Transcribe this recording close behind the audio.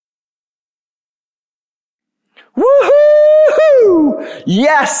Woohoo!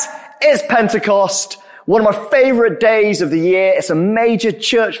 Yes, it's Pentecost, one of my favorite days of the year. It's a major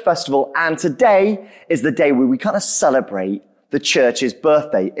church festival, and today is the day where we kind of celebrate the church's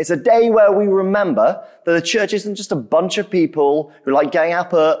birthday. It's a day where we remember that the church isn't just a bunch of people who like getting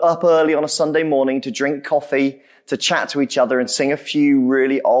up early on a Sunday morning to drink coffee, to chat to each other and sing a few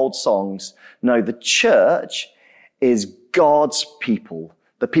really old songs. No, the church is God's people,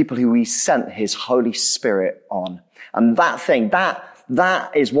 the people who he sent his Holy Spirit on. And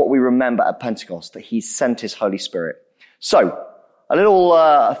that is what we remember at Pentecost, that he sent his Holy Spirit. So, a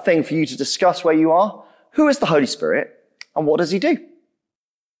little thing for you to discuss where you are. Who is the Holy Spirit and what does he do?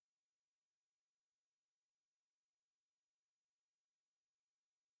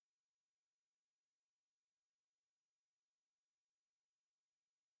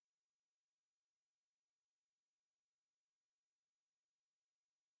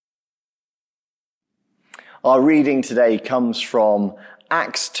 Our reading today comes from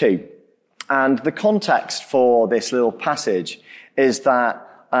Acts 2. And the context for this little passage is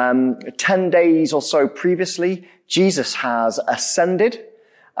that 10 days or so previously, Jesus has ascended.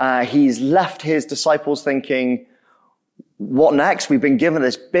 He's left his disciples thinking, what next? We've been given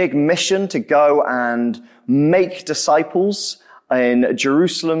this big mission to go and make disciples in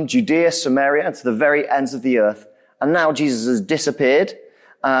Jerusalem, Judea, Samaria, and to the very ends of the earth. And now Jesus has disappeared.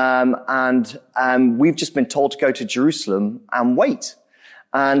 And we've just been told to go to Jerusalem and wait.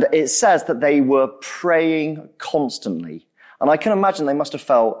 And it says that they were praying constantly. And I can imagine they must have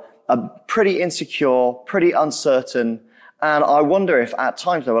felt pretty insecure, pretty uncertain. And I wonder if at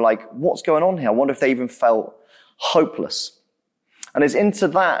times they were like, what's going on here? I wonder if they even felt hopeless. And it's into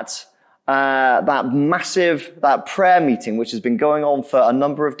that prayer meeting, which has been going on for a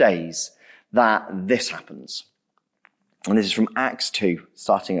number of days, that this happens. And this is from Acts 2,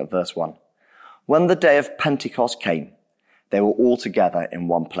 starting at verse 1. When the day of Pentecost came, they were all together in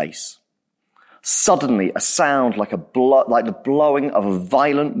one place. Suddenly, a sound like the blowing of a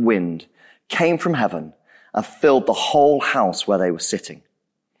violent wind came from heaven and filled the whole house where they were sitting.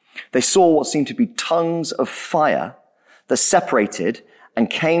 They saw what seemed to be tongues of fire that separated and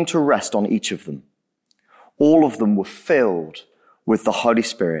came to rest on each of them. All of them were filled with the Holy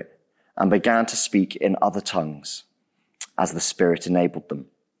Spirit and began to speak in other tongues as the Spirit enabled them.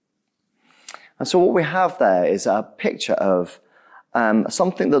 And so what we have there is a picture of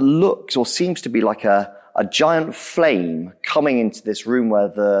something that looks or seems to be like a giant flame coming into this room where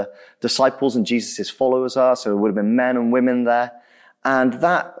the disciples and Jesus' followers are. So there would have been men and women there. And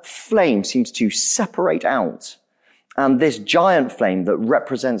that flame seems to separate out. And this giant flame that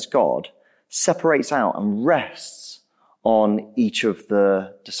represents God separates out and rests on each of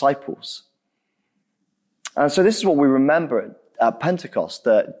the disciples. And so this is what we remember at Pentecost,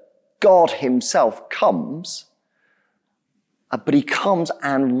 that God himself comes, but he comes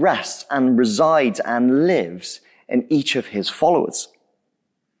and rests and resides and lives in each of his followers.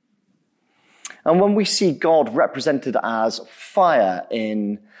 And when we see God represented as fire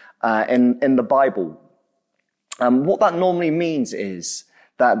in the Bible, what that normally means is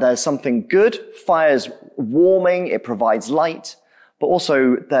that there's something good. Fire's warming, it provides light. But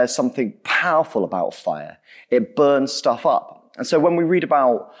also there's something powerful about fire. It burns stuff up. And so when we read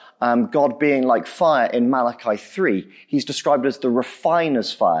about God being like fire in Malachi 3, he's described as the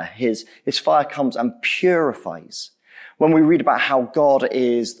refiner's fire. His fire comes and purifies. When we read about how God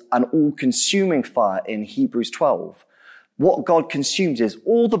is an all-consuming fire in Hebrews 12, what God consumes is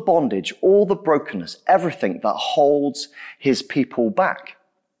all the bondage, all the brokenness, everything that holds his people back.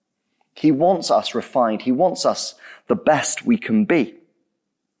 He wants us refined. He wants us the best we can be.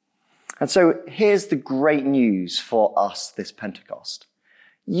 And so here's the great news for us this Pentecost.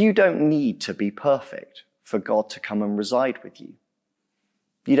 You don't need to be perfect for God to come and reside with you.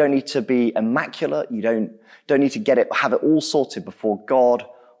 You don't need to be immaculate. You don't need to have it all sorted before God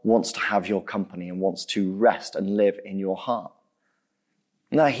wants to have your company and wants to rest and live in your heart.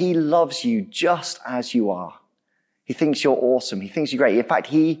 No, he loves you just as you are. He thinks you're awesome. He thinks you're great. In fact,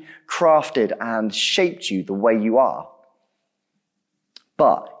 he crafted and shaped you the way you are.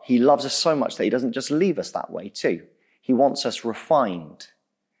 But he loves us so much that he doesn't just leave us that way too. He wants us refined.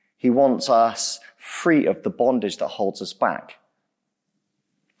 He wants us free of the bondage that holds us back.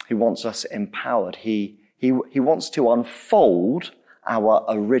 He wants us empowered. He wants to unfold our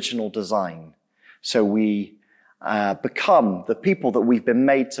original design so we become the people that we've been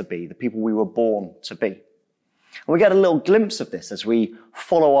made to be, the people we were born to be. And we get a little glimpse of this as we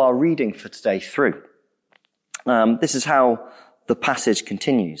follow our reading for today through. This is how the passage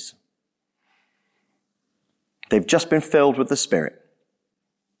continues. They've just been filled with the Spirit.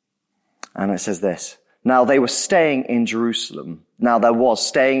 And it says this, Now there was staying in Jerusalem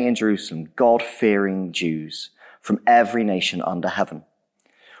God-fearing Jews from every nation under heaven.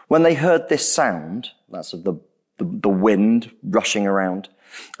 When they heard this sound, that's of the wind rushing around,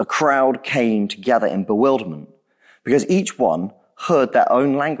 a crowd came together in bewilderment, because each one heard their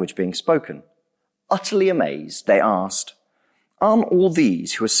own language being spoken. Utterly amazed, they asked, "Aren't all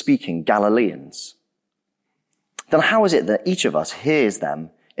these who are speaking Galileans? Then how is it that each of us hears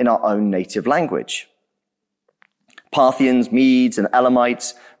them in our own native language?" Parthians, Medes, and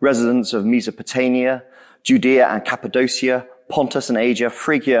Elamites, residents of Mesopotamia, Judea and Cappadocia, Pontus and Asia,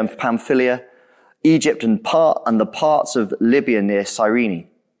 Phrygia and Pamphylia, Egypt and the parts of Libya near Cyrene.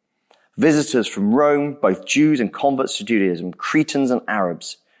 Visitors from Rome, both Jews and converts to Judaism, Cretans and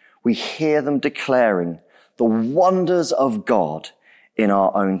Arabs, we hear them declaring the wonders of God in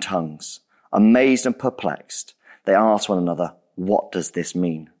our own tongues. Amazed and perplexed, they ask one another, "What does this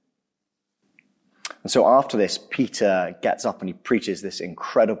mean?" And so after this, Peter gets up and he preaches this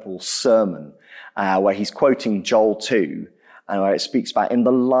incredible sermon where he's quoting Joel 2, and where it speaks about in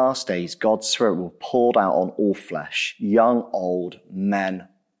the last days, God's Spirit will pour out on all flesh, young, old, men,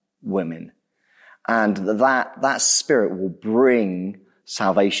 women. And that Spirit will bring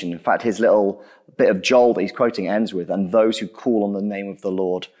salvation. In fact, his little bit of Joel that he's quoting ends with, "And those who call on the name of the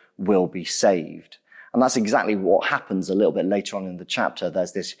Lord will be saved." And that's exactly what happens a little bit later on in the chapter.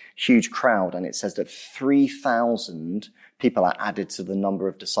 There's this huge crowd, and it says that 3,000 people are added to the number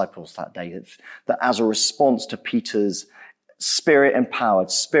of disciples that day. That as a response to Peter's Spirit-empowered,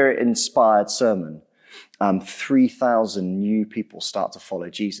 Spirit-inspired sermon, 3,000 new people start to follow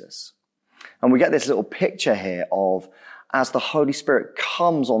Jesus. And we get this little picture here of as the Holy Spirit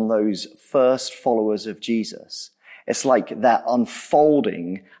comes on those first followers of Jesus, it's like that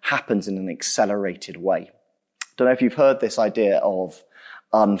unfolding happens in an accelerated way. Don't know if you've heard this idea of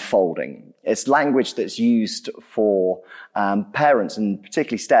unfolding. It's language that's used for parents, and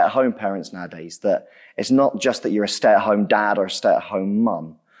particularly stay-at-home parents nowadays, that it's not just that you're a stay-at-home dad or a stay-at-home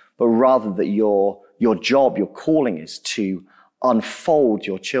mum, but rather that your job, your calling is to unfold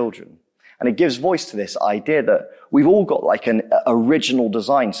your children. And it gives voice to this idea that we've all got like an original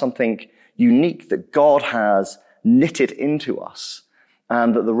design, something unique that God has knitted into us,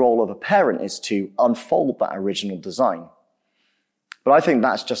 and that the role of a parent is to unfold that original design. But I think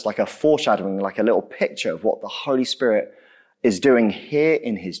that's just like a foreshadowing, like a little picture of what the Holy Spirit is doing here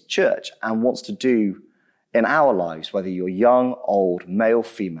in his church and wants to do in our lives, whether you're young, old, male,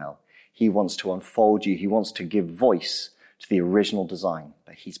 female. He wants to unfold you. He wants to give voice to the original design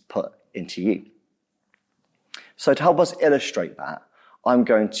that he's put into you. So to help us illustrate that, I'm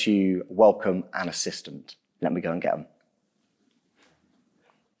going to welcome an assistant. Let me go and get him.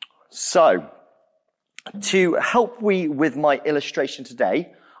 So, to help me with my illustration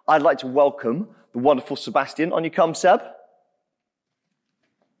today, I'd like to welcome the wonderful Sebastian. On you come, Seb.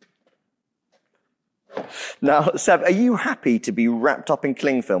 Now, Seb, are you happy to be wrapped up in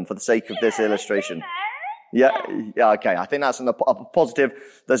cling film for the sake of this illustration? Yeah, okay. I think that's a positive.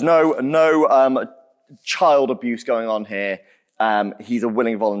 There's no child abuse going on here. He's a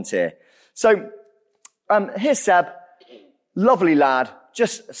willing volunteer. So, here's Seb, lovely lad,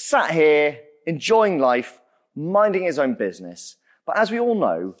 just sat here, enjoying life, minding his own business. But as we all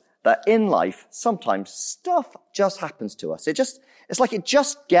know, that in life, sometimes stuff just happens to us. It's like it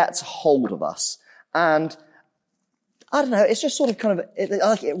just gets hold of us. And I don't know, it's just sort of kind of,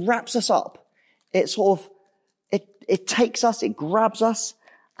 it wraps us up. It sort of, it takes us, it grabs us.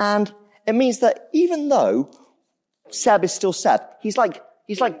 And it means that even though Seb is still Seb, he's like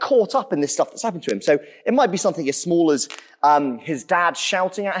caught up in this stuff that's happened to him. So it might be something as small as his dad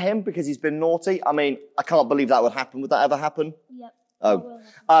shouting at him because he's been naughty. I mean, I can't believe that would happen. Would that ever happen? Yep. Oh.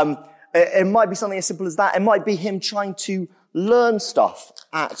 It might be something as simple as that. It might be him trying to learn stuff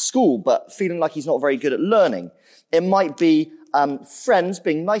at school, but feeling like he's not very good at learning. It might be friends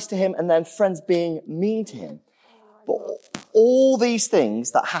being nice to him and then friends being mean to him. But all these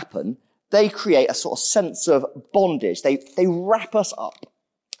things that happen, they create a sort of sense of bondage. They wrap us up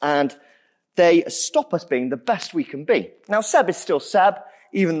and they stop us being the best we can be. Now, Seb is still Seb,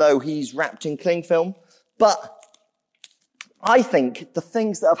 even though he's wrapped in cling film. But I think the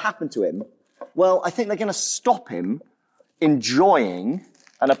things that have happened to him, well, I think they're going to stop him enjoying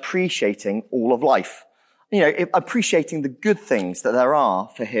and appreciating all of life. You know, appreciating the good things that there are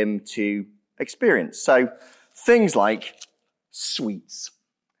for him to experience. So things like sweets,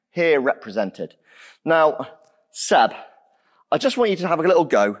 here represented. Now, Seb, I just want you to have a little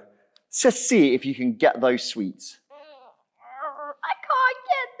go. Just see if you can get those sweets. I can't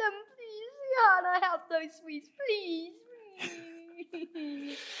get them, please. Can't I have those sweets, please?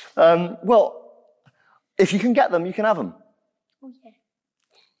 Well, If you can get them, you can have them. Oh, yeah.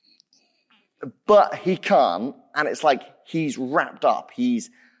 But he can't, and it's like he's wrapped up. He's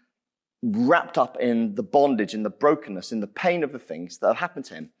wrapped up in the bondage, in the brokenness, in the pain of the things that have happened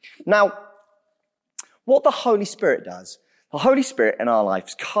to him. Now, what the Holy Spirit does, the Holy Spirit in our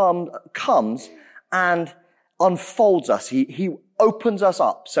lives comes and unfolds us. He opens us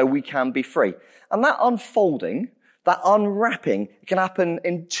up so we can be free. And that unfolding, that unwrapping, can happen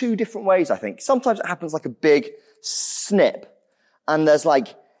in two different ways, I think. Sometimes it happens like a big snip, and there's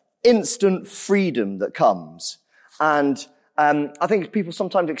like instant freedom that comes. And I think people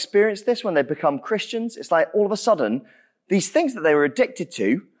sometimes experience this when they become Christians. It's like all of a sudden, these things that they were addicted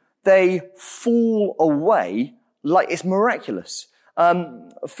to, they fall away like it's miraculous.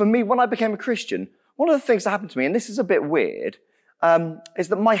 For me, when I became a Christian, one of the things that happened to me, and this is a bit weird, is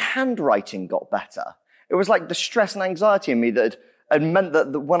that my handwriting got better. It was like the stress and anxiety in me that had meant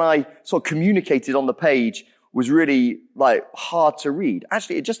that when I sort of communicated on the page was really like hard to read.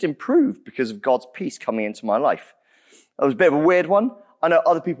 Actually, it just improved because of God's peace coming into my life. It was a bit of a weird one. I know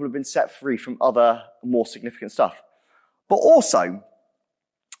other people have been set free from other more significant stuff. But also,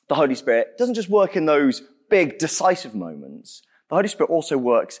 the Holy Spirit doesn't just work in those big decisive moments. The Holy Spirit also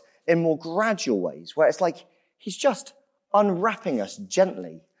works in more gradual ways, where it's like he's just unwrapping us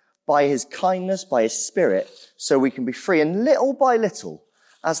gently by his kindness, by his Spirit, so we can be free. And little by little,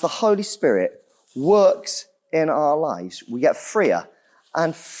 as the Holy Spirit works in our lives, we get freer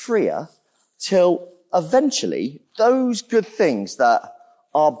and freer till eventually those good things that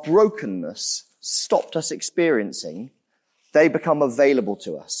our brokenness stopped us experiencing, they become available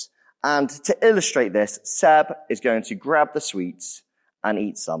to us. And to illustrate this, Seb is going to grab the sweets and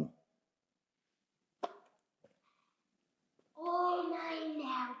eat some. All mine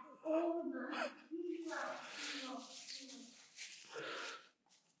now. All mine.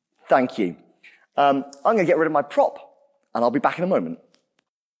 Thank you. I'm going to get rid of my prop, and I'll be back in a moment.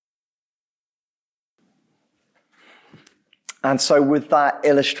 And so with that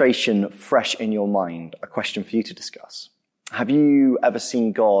illustration fresh in your mind, a question for you to discuss. Have you ever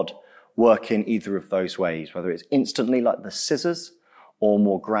seen God work in either of those ways, whether it's instantly like the scissors or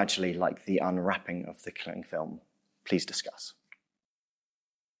more gradually like the unwrapping of the cling film? Please discuss.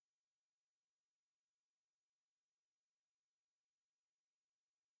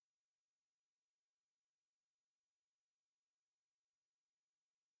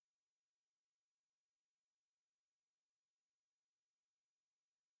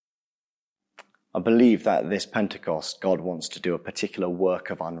 I believe that this Pentecost, God wants to do a particular work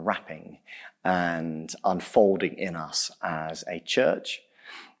of unwrapping and unfolding in us as a church.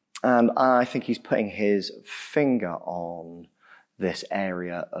 And I think he's putting his finger on this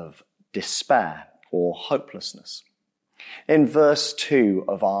area of despair or hopelessness. In verse 2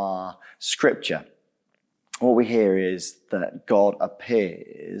 of our scripture, what we hear is that God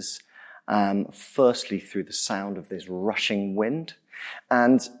appears firstly through the sound of this rushing wind.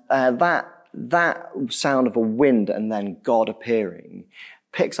 And that sound of a wind and then God appearing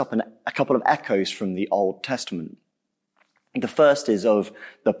picks up a couple of echoes from the Old Testament. The first is of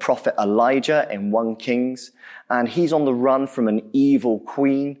the prophet Elijah in 1 Kings, and he's on the run from an evil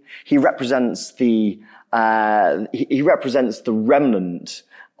queen. He represents the remnant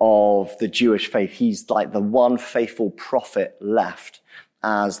of the Jewish faith. He's like the one faithful prophet left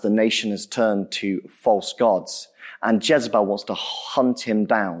as the nation has turned to false gods, and Jezebel wants to hunt him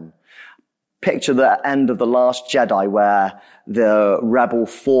down. Picture the end of The Last Jedi where the rebel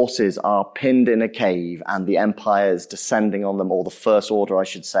forces are pinned in a cave and the Empire is descending on them, or the First Order, I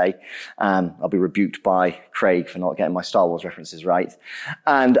should say. I'll be rebuked by Craig for not getting my Star Wars references right.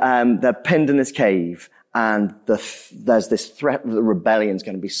 And they're pinned in this cave, and there's this threat that the rebellion's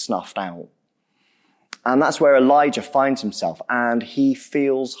going to be snuffed out. And that's where Elijah finds himself, and he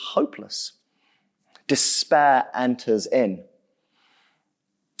feels hopeless. Despair enters in.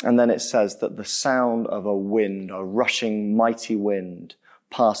 And then it says that the sound of a wind, a rushing mighty wind,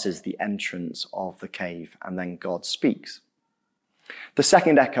 passes the entrance of the cave, and then God speaks. The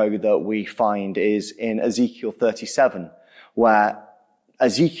second echo that we find is in Ezekiel 37, where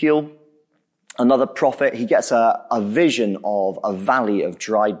Ezekiel, another prophet, he gets a vision of a valley of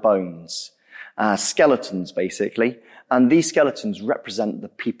dry bones, skeletons basically, and these skeletons represent the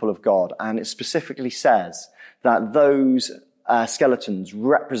people of God. And it specifically says that those skeletons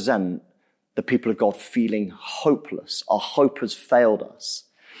represent the people of God feeling hopeless. Our hope has failed us.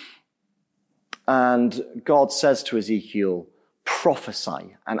 And God says to Ezekiel,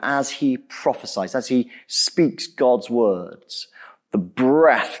 prophesy. And as he prophesies, as he speaks God's words, the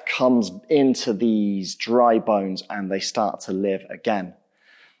breath comes into these dry bones and they start to live again.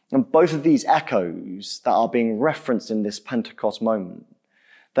 And both of these echoes that are being referenced in this Pentecost moment,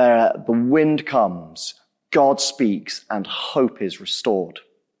 the wind comes, God speaks, and hope is restored.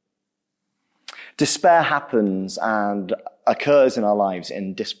 Despair happens and occurs in our lives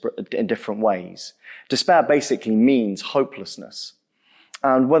in different ways. Despair basically means hopelessness.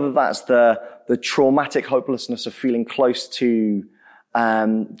 And whether that's the traumatic hopelessness of feeling close to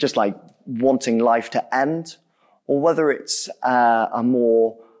just like wanting life to end, or whether it's a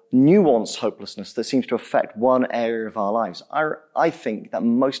more nuanced hopelessness that seems to affect one area of our lives. I think that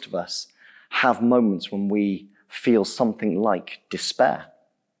most of us have moments when we feel something like despair.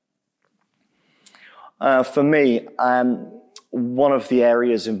 For me, one of the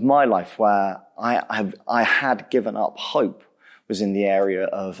areas of my life where I had given up hope was in the area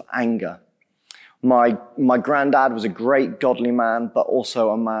of anger. My granddad was a great godly man, but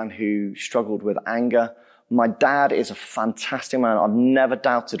also a man who struggled with anger. My dad is a fantastic man. I've never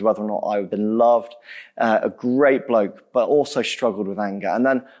doubted whether or not I've been loved. A great bloke, but also struggled with anger. And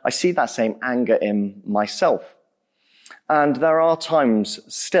then I see that same anger in myself. And there are times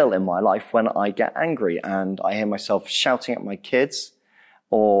still in my life when I get angry and I hear myself shouting at my kids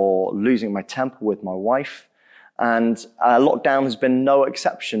or losing my temper with my wife. And lockdown has been no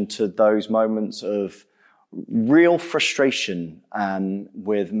exception to those moments of real frustration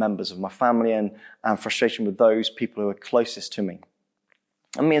with members of my family and frustration with those people who are closest to me.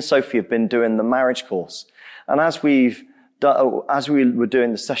 And me and Sophie have been doing the marriage course. And as we were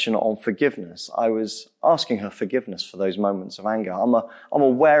doing the session on forgiveness, I was asking her forgiveness for those moments of anger. I'm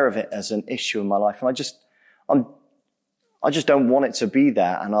aware of it as an issue in my life, and I just don't want it to be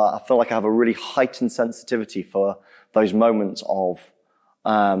there. And I feel like I have a really heightened sensitivity for those moments of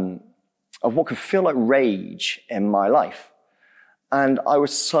what could feel like rage in my life. And I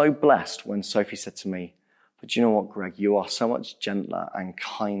was so blessed when Sophie said to me, "But you know what, Greg, you are so much gentler and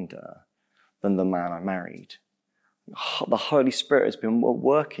kinder than the man I married. The Holy Spirit has been at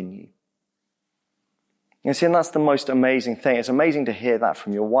work in you." You see, and that's the most amazing thing. It's amazing to hear that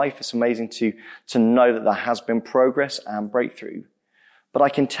from your wife. It's amazing to know that there has been progress and breakthrough. But I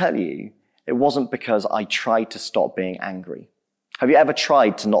can tell you, it wasn't because I tried to stop being angry. Have you ever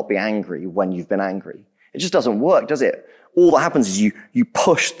tried to not be angry when you've been angry? It just doesn't work, does it? All that happens is you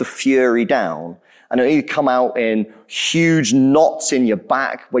push the fury down, and it'll either come out in huge knots in your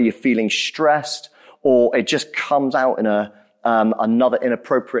back where you're feeling stressed, or it just comes out in another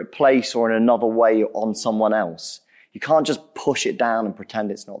inappropriate place or in another way on someone else. You can't just push it down and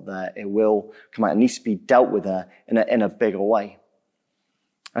pretend it's not there. It will come out. It needs to be dealt with in a bigger way.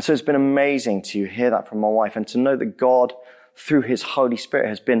 And so it's been amazing to hear that from my wife and to know that God, through his Holy Spirit,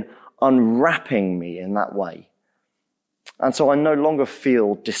 has been unwrapping me in that way. And so I no longer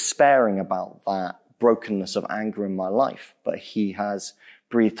feel despairing about that brokenness of anger in my life, but he has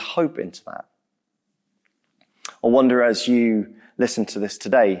breathed hope into that. I wonder, as you listen to this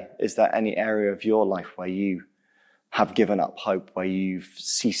today, is there any area of your life where you have given up hope, where you've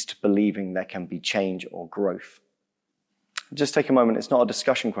ceased believing there can be change or growth? Just take a moment. It's not a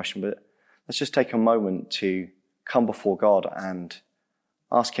discussion question, but let's just take a moment to come before God and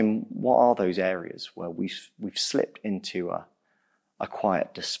ask him, what are those areas where we've slipped into a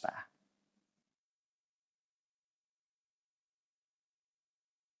quiet despair?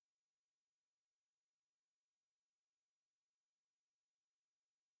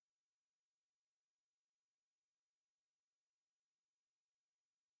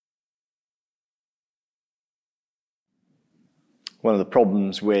 One of the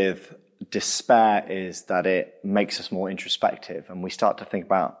problems with despair is that it makes us more introspective, and we start to think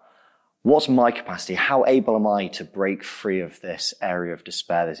about, what's my capacity? How able am I to break free of this area of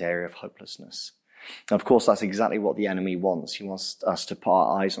despair, this area of hopelessness? And of course, that's exactly what the enemy wants. He wants us to put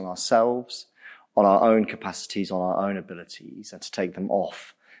our eyes on ourselves, on our own capacities, on our own abilities, and to take them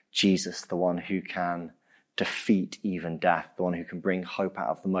off Jesus, the one who can defeat even death, the one who can bring hope out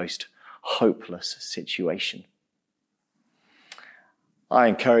of the most hopeless situation. I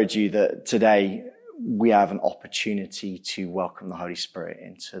encourage you that today we have an opportunity to welcome the Holy Spirit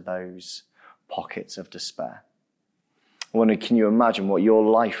into those pockets of despair. I wonder, can you imagine what your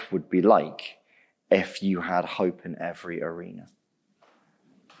life would be like if you had hope in every arena?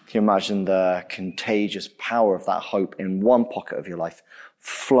 Can you imagine the contagious power of that hope in one pocket of your life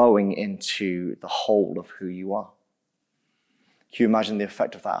flowing into the whole of who you are? Can you imagine the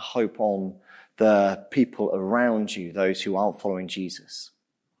effect of that hope on the people around you, those who aren't following Jesus?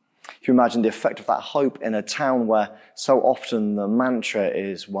 Can you imagine the effect of that hope in a town where so often the mantra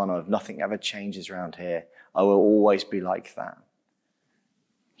is one of nothing ever changes around here, I will always be like that?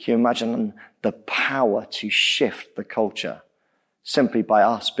 Can you imagine the power to shift the culture simply by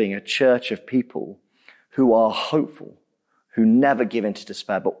us being a church of people who are hopeful, who never give in to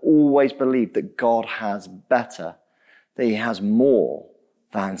despair, but always believe that God has better, that he has more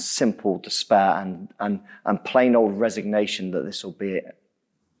than simple despair and plain old resignation that this will be it.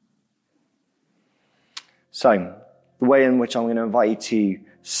 So, the way in which I'm going to invite you to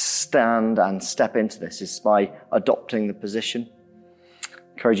stand and step into this is by adopting the position.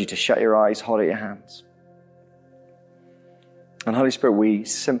 I encourage you to shut your eyes, hold out your hands. And Holy Spirit, we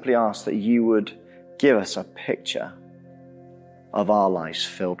simply ask that you would give us a picture of our lives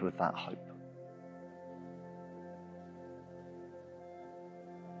filled with that hope.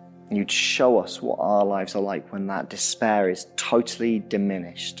 You'd show us what our lives are like when that despair is totally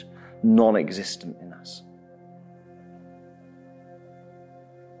diminished, non-existent in us.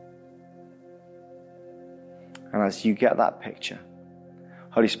 And as you get that picture,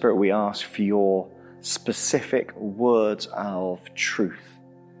 Holy Spirit, we ask for your specific words of truth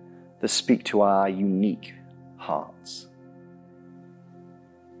that speak to our unique hearts.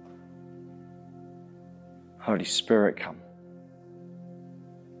 Holy Spirit, come.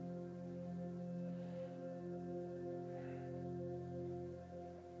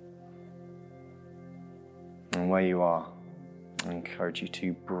 And where you are, I encourage you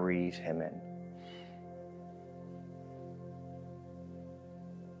to breathe him in.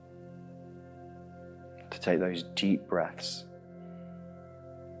 To take those deep breaths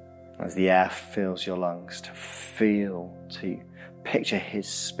as the air fills your lungs, to feel, to picture his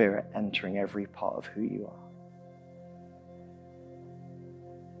Spirit entering every part of who you are.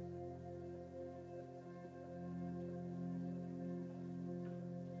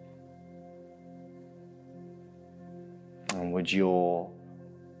 And would your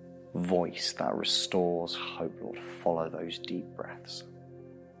voice that restores hope, Lord, follow those deep breaths.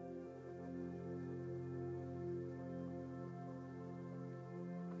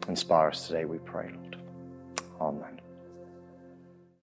 Inspire us today, we pray, Lord. Amen.